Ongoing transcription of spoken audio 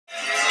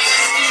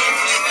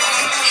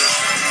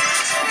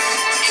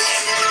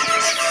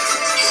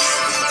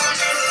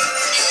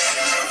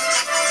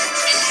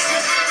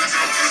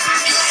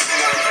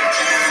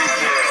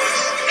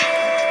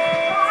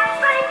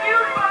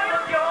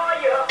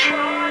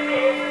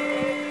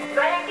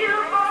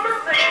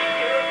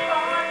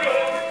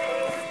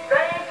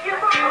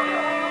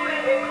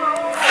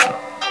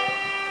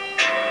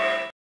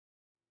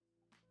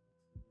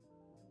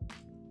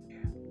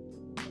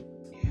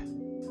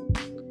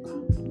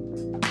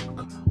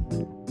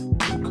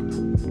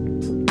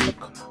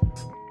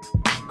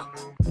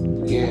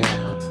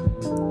Yeah.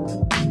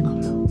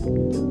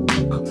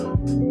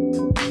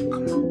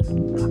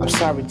 I'm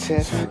sorry,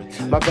 Tiff.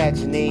 My bad,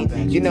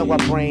 Janine. You know my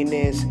brain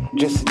is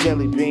just a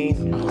jelly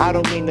bean. I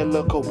don't mean to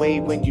look away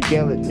when you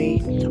yell at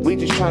me. We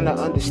just trying to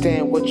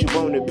understand what you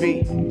wanna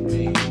be.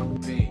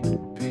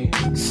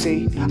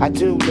 See, I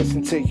do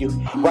listen to you.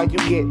 Why you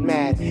get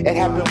mad? It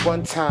happened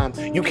one time.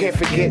 You can't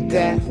forget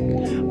that.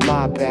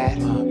 My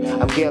bad.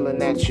 I'm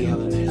yelling at you.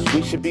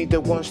 We should be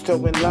the ones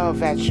throwing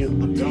love at you,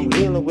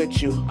 healing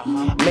with you.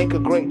 Make a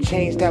great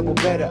change that will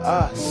better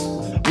us.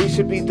 We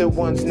should be the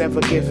ones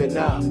never giving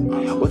up.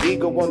 With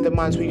ego on the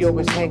minds, we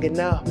always hanging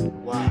up.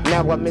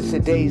 Now I miss the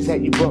days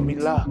that you brought me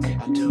luck.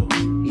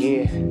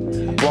 Yeah,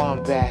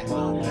 WomBat,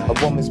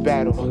 a woman's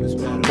battle.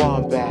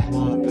 WomBat,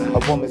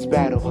 a woman's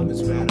battle.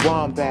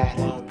 WomBat,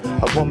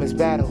 a woman's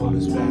battle.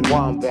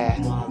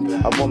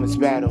 WomBat, a woman's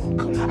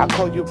battle. I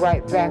call you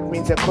right back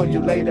means I call you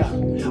later.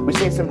 We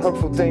say some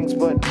hurtful things,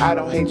 but I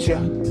don't hate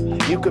you.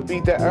 You could be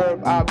the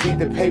herb, I'll be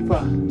the paper.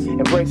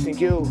 Embracing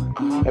you,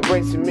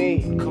 embracing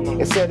me.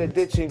 Instead of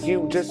ditching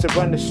you just to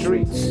run the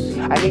streets.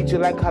 I need you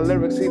like how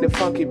lyrics need a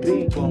funky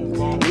beat.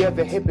 Yeah,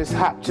 the hip is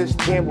hot, just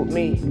jam with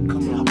me.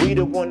 We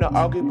don't wanna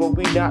argue, but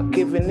we not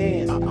giving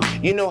in.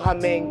 You know how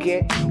men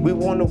get, we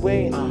wanna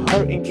win.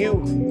 Hurting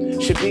you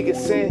should be a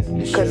sin,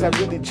 cause I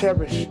really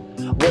cherish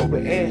what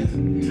we're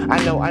in. I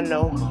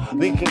know,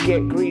 we can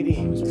get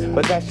greedy,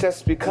 but that's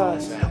just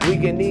because we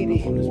get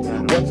needy.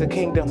 What's a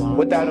kingdom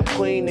without a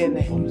queen in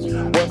it?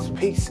 What's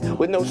peace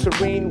with no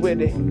serene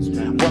with it?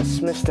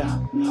 What's mister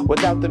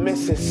without the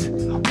missus?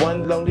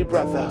 One lonely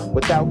brother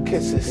without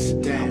kisses.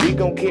 We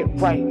gon' get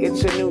right,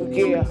 it's a new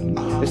year.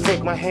 Just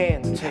take my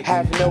hand,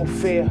 have no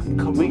fear.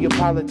 We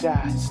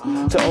apologize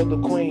to all the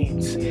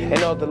queens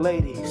and all the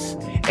ladies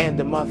and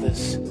the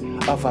mothers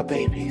of our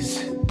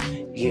babies.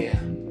 Yeah.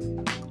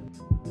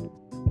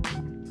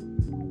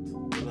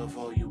 We love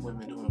all you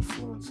women who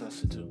influence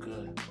us to do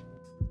good.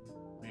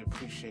 We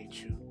appreciate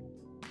you.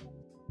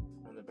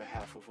 On the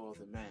behalf of all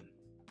the men,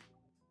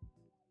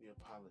 we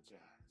apologize.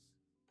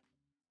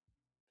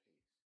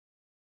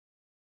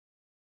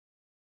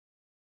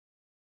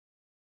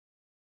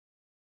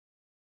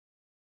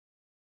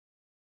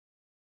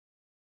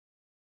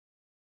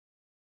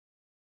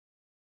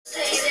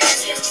 Say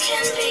that you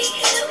can be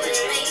here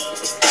with me.